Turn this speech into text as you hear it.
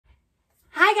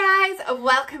Hi guys, and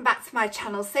welcome back to my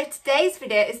channel. So today's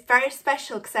video is very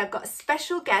special because I've got a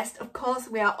special guest. Of course,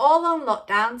 we are all on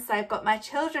lockdown, so I've got my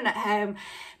children at home.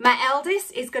 My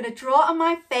eldest is going to draw on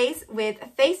my face with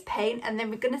face paint, and then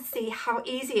we're going to see how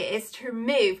easy it is to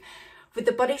remove with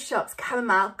the Body Shop's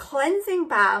Camomile Cleansing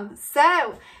Balm.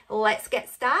 So let's get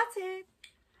started.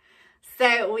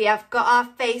 So we have got our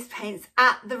face paints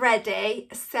at the ready.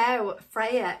 So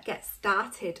Freya, get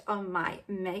started on my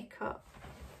makeup.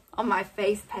 On my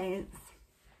face paints.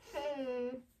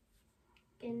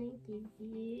 Gonna give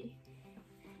you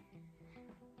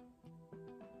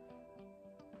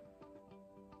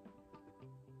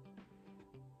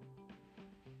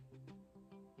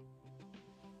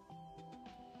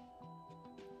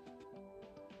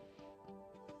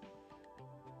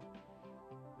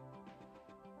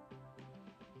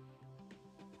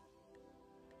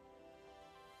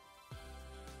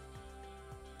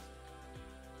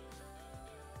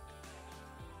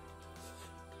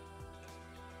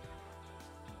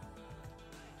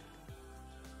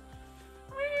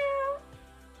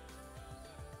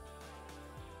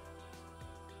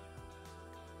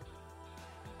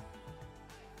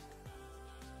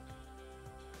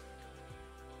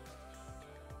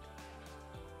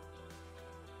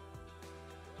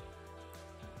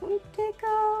it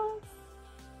tickles.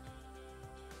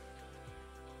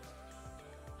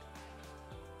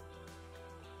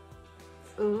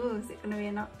 Ooh, is it going to be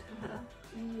an octopus?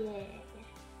 yeah.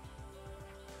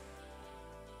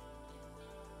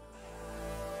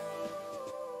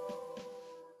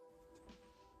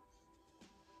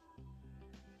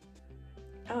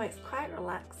 Oh, it's quite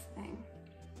relaxing.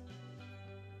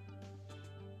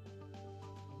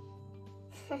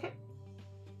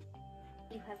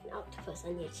 You have an octopus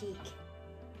on your cheek.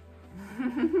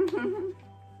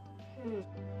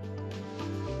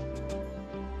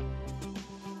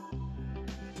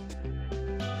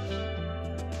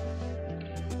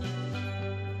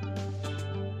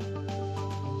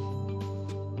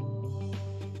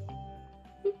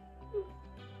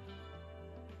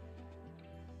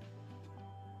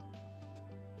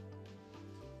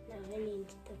 Now I need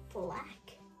the black.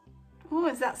 Oh,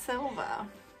 is that silver?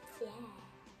 Yeah.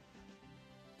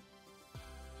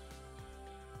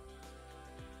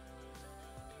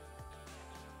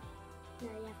 Now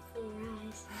you have 4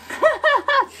 eyes.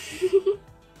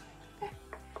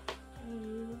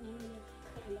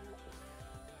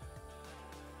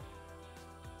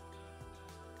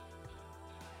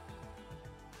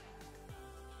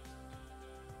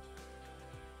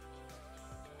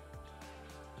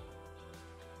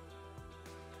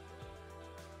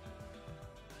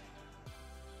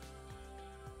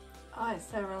 Oh, it's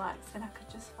so relaxing. I could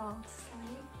just fall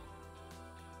asleep.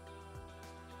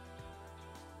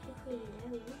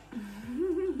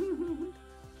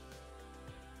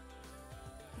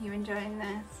 You enjoying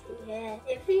this? Yeah,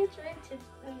 it feels weird to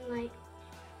like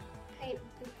paint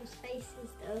people's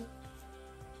faces though.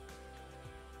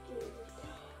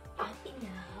 I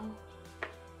know.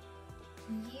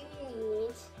 You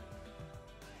need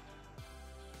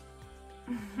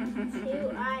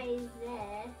 2 eyes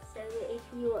there, so that if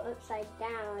you were upside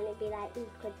down, it'd be like you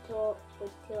could talk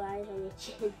with 2 eyes on your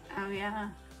chin. Oh yeah.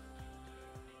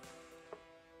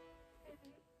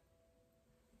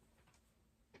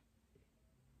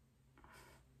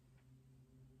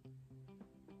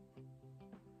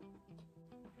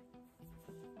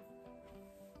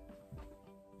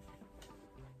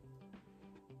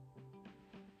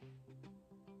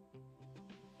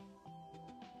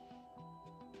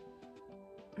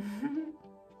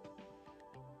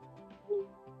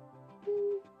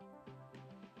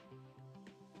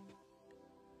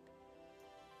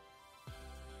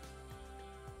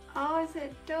 Oh, is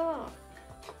it dark?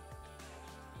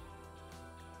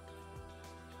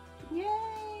 Yay!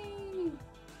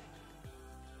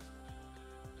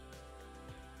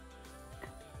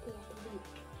 Yeah, the beak.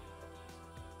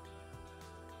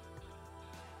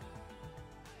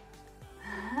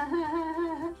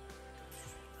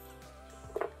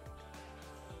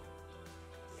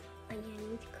 And you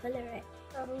need to colour it.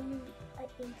 I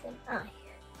think an eye.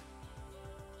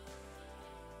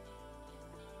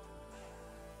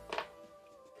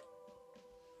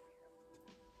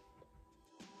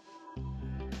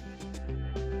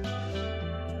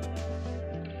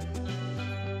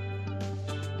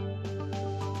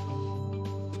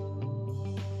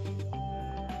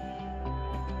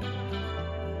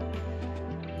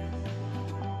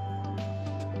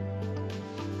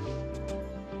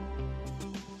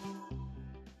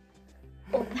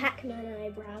 Or Pac-Man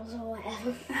eyebrows or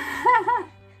whatever.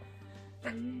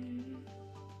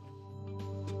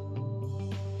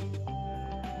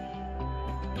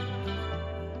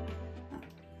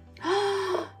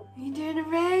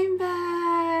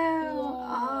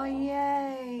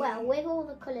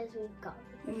 colours we've got.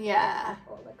 Yeah.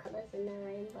 All the colours in the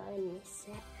rainbow in this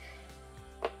set.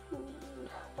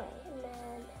 Wait, and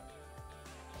then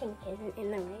pink isn't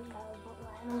in the rainbow, but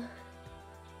whatever.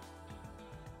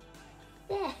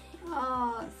 Yeah.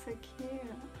 Oh, it's so cute.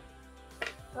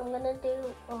 I'm gonna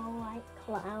do a white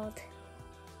cloud.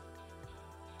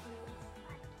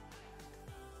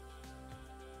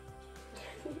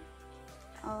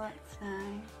 Oh, that's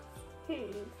nice.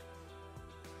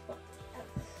 What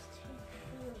else to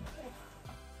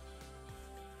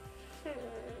do?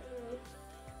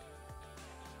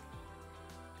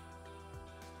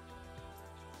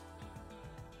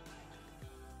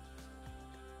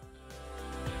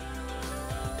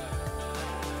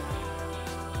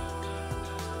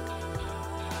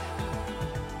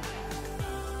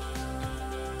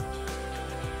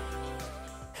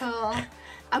 Cool.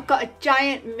 I've got a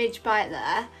giant midge bite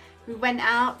there. We went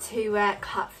out to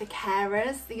cut for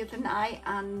carers the other night,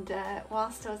 and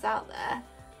whilst I was out there,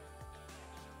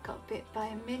 got bit by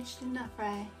a midge, didn't I,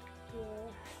 Freya?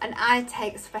 Yeah. And I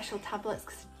take special tablets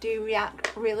because I do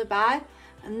react really bad,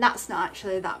 and that's not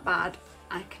actually that bad.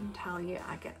 I can tell you,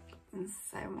 I get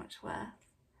so much worse.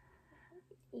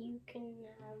 You can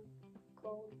have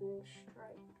golden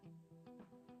stripe.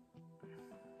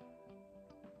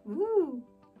 Ooh.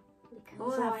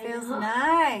 Oh, that feels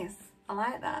nice. I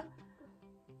like that.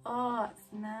 Oh, it's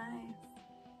nice.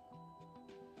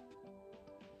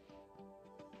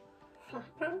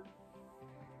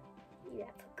 You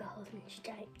have a golden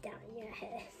stripe down your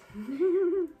head.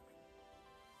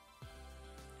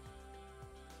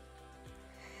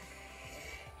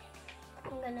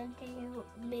 I'm gonna do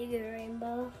a bigger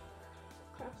rainbow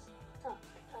across the top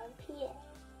of here.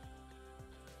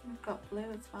 We've got blue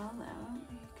as well though, haven't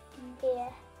we?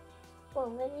 Yeah. Well,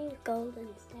 I'm gonna use gold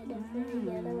instead of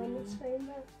the other one that's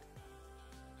rainbow.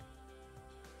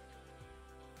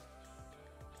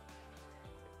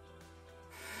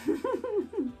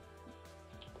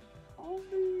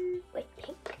 Wait,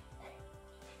 pink.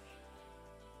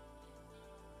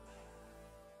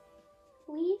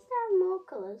 We used to have more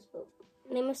colours, but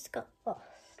they must have got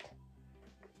lost.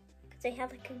 Because they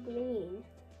have like a green.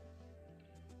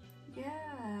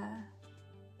 Yeah.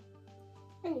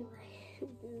 Anyway,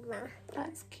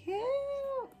 That's cute.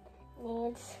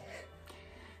 needs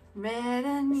Red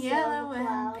and Silver yellow and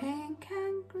cloud. pink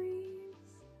and green.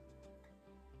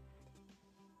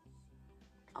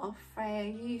 Oh, Freya,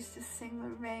 you used to sing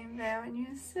the rainbow and you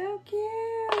were so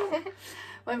cute.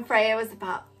 When Freya was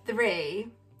about 3,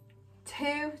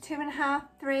 2.5,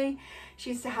 3,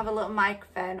 she used to have a little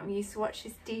microphone and we used to watch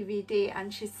this DVD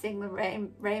and she'd sing the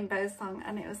rainbow song,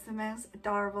 and it was the most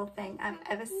adorable thing I've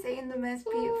ever seen, the most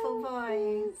beautiful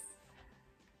voice.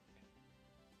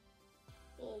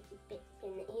 Here's the bits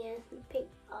in the ears and pink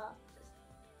arcs.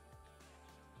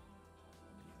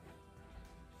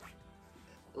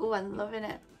 Oh, I'm loving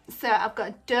it. So I've got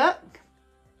a duck,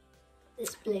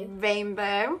 This blue.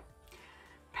 rainbow,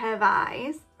 pair of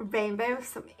eyes, rainbow with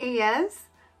some ears,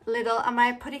 little, am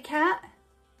I a putty cat?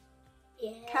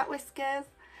 Yeah. Cat whiskers,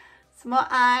 some more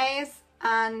eyes,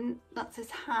 and that says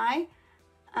hi,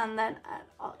 and then an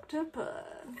octopus.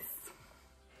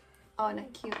 Oh, and a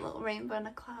cute little rainbow and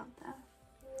a cloud there.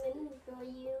 I'm gonna draw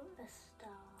you a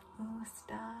star. Oh, a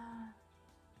star.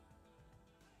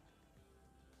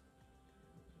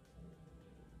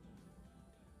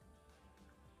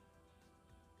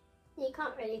 You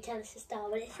can't really tell it's a star,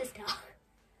 but it's a star.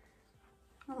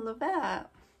 I love it.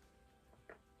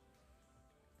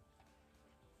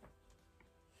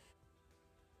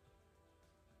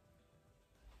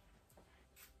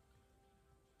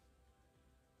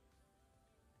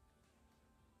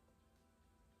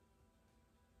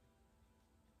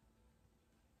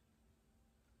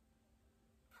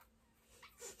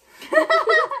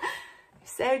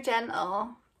 So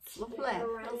gentle. It's lovely.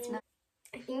 Feels nice.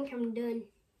 I think I'm done.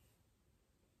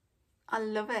 I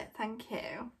love it, thank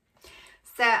you.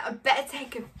 So I better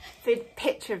take a good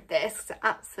picture of this because I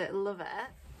absolutely love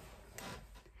it.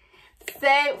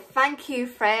 So thank you,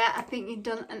 Freya. I think you've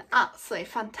done an absolutely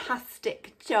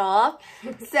fantastic job.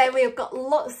 So we've got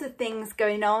lots of things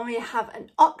going on. We have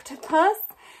an octopus.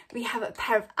 We have a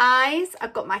pair of eyes.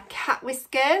 I've got my cat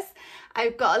whiskers.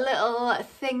 I've got a little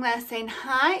thing there saying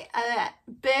hi. A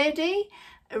birdie.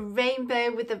 A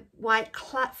rainbow with a white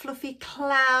fluffy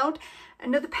cloud.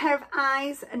 Another pair of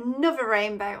eyes. Another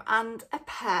rainbow. And a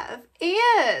pair of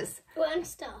ears. One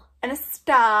star. And a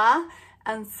star.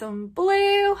 And some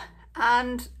blue.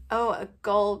 And oh, a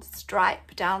gold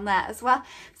stripe down there as well.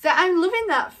 So I'm loving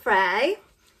that, Frey.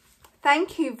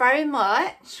 Thank you very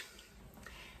much.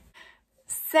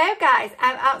 So guys,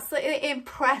 I'm absolutely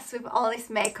impressed with all this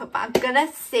makeup. I'm gonna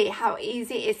see how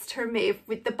easy it is to remove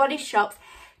with the Body Shop's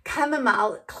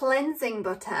Camomile Cleansing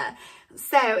Butter.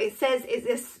 So it says it's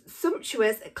a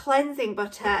sumptuous cleansing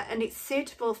butter and it's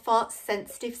suitable for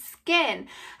sensitive skin.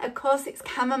 Of course it's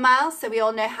chamomile, so we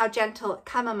all know how gentle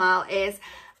chamomile is,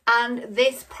 and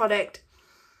this product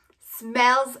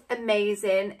smells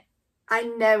amazing. I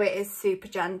know it is super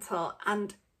gentle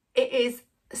and it is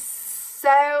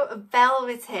so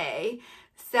velvety.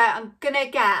 So I'm gonna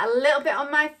get a little bit on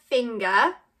my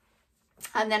finger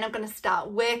and then I'm gonna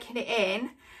start working it in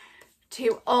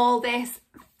to all this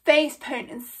face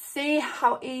paint and see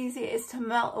how easy it is to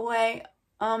melt away.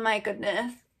 Oh my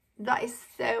goodness, that is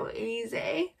so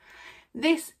easy.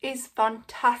 This is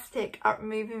fantastic at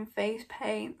removing face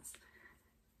paints.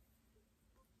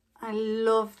 I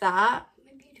love that.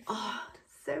 Oh,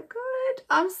 so good.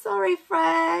 I'm sorry,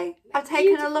 Frey. I've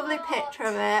taken a lovely picture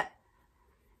of it.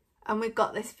 And we've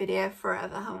got this video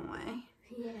forever, haven't we?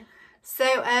 Yeah.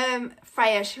 So,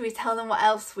 Freya, should we tell them what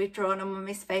else we've drawn on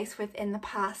Mummy's face with in the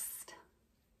past?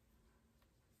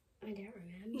 I don't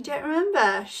remember. You don't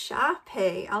remember?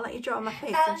 Sharpie. I'll let you draw on my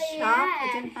face with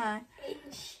Sharpie, didn't I?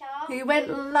 Sharpie. We went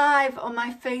live on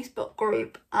my Facebook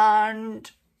group and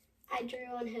I drew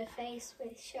on her face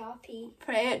with Sharpie.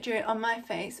 Freya drew it on my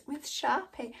face with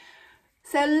Sharpie.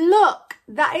 So look,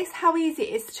 that is how easy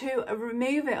it is to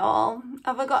remove it all.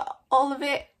 Have I got all of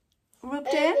it rubbed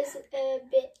in? There's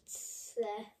bits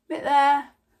there. Bit there.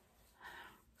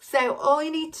 So all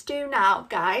you need to do now,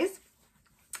 guys,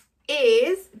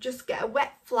 is just get a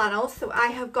wet flannel. So I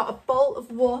have got a bowl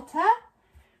of water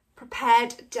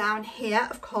prepared down here,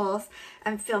 of course.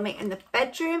 I'm filming in the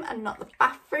bedroom and not the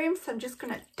bathroom, so I'm just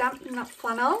going to dampen that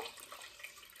flannel,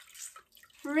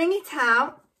 wring it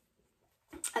out,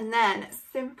 and then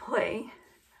simply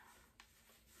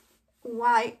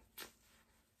wipe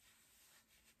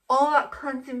all that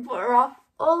cleansing butter off,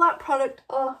 all that product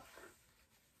off,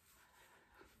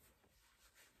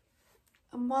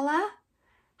 and voila.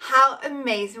 How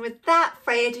amazing was that,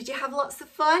 Freya? Did you have lots of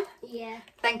fun? Yeah.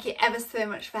 Thank you ever so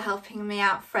much for helping me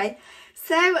out, Frey.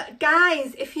 So,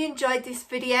 guys, if you enjoyed this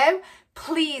video,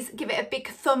 please give it a big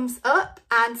thumbs up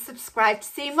and subscribe to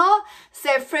see more.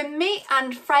 So, from me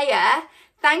and Freya,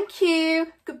 thank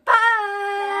you. Goodbye.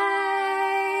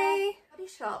 Body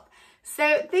Shop.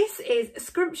 So, this is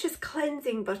Scrumptious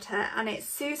Cleansing Butter and it's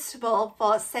suitable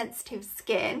for sensitive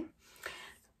skin.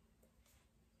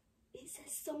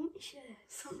 Sumptuous.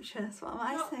 Sumptuous, what am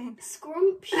I saying?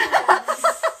 Scrumptious.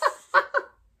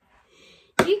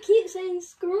 You keep saying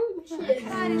scrumptious.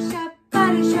 Body Shop.